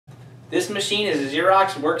This machine is a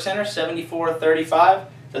Xerox Workcentre 7435.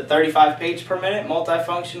 It's a 35 page per minute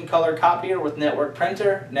multifunction color copier with network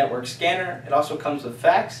printer, network scanner. It also comes with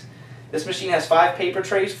fax. This machine has 5 paper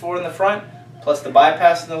trays, 4 in the front, plus the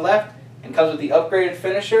bypass in the left, and comes with the upgraded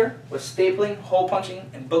finisher with stapling, hole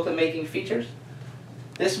punching, and booklet making features.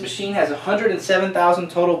 This machine has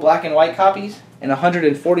 107,000 total black and white copies and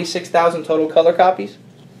 146,000 total color copies,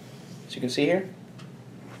 as you can see here.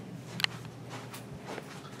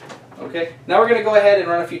 Okay, now we're going to go ahead and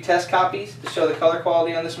run a few test copies to show the color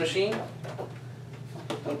quality on this machine.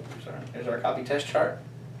 Oh, sorry. Here's our copy test chart.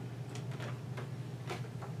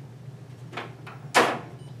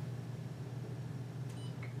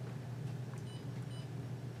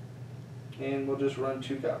 And we'll just run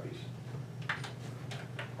 2 copies.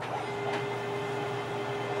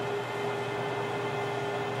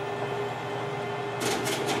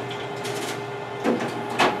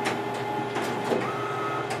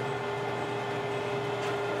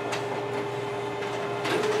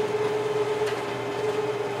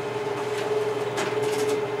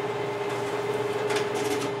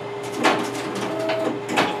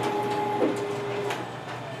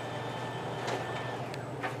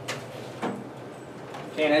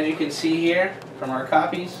 And as you can see here from our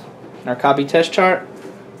copies, our copy test chart,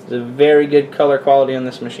 there's a very good color quality on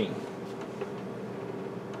this machine.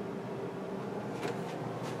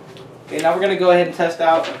 Okay, now we're going to go ahead and test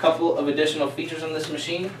out a couple of additional features on this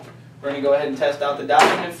machine. We're going to go ahead and test out the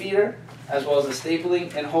document feeder, as well as the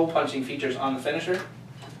stapling and hole punching features on the finisher.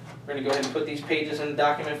 We're going to go ahead and put these pages in the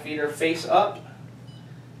document feeder face up,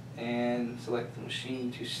 and select the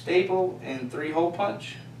machine to staple and 3 hole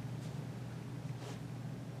punch.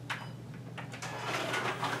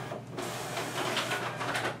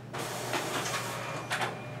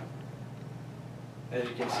 As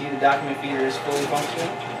you can see, the document feeder is fully functional.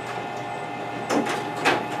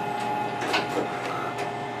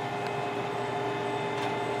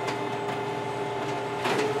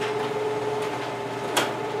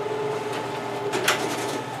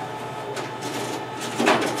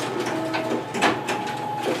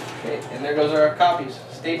 Okay, and there goes our copies,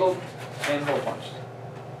 stapled and hole punched.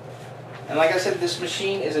 And like I said, this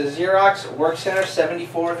machine is a Xerox Workcentre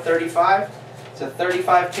 7435. It's a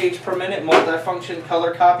 35 page per minute multifunction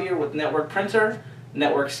color copier with network printer,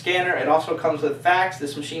 network scanner. It also comes with fax.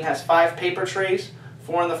 This machine has 5 paper trays,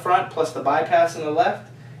 4 in the front plus the bypass in the left,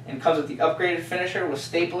 and comes with the upgraded finisher with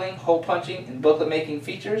stapling, hole punching, and booklet making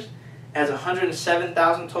features. It has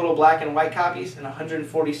 107,000 total black and white copies and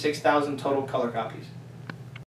 146,000 total color copies.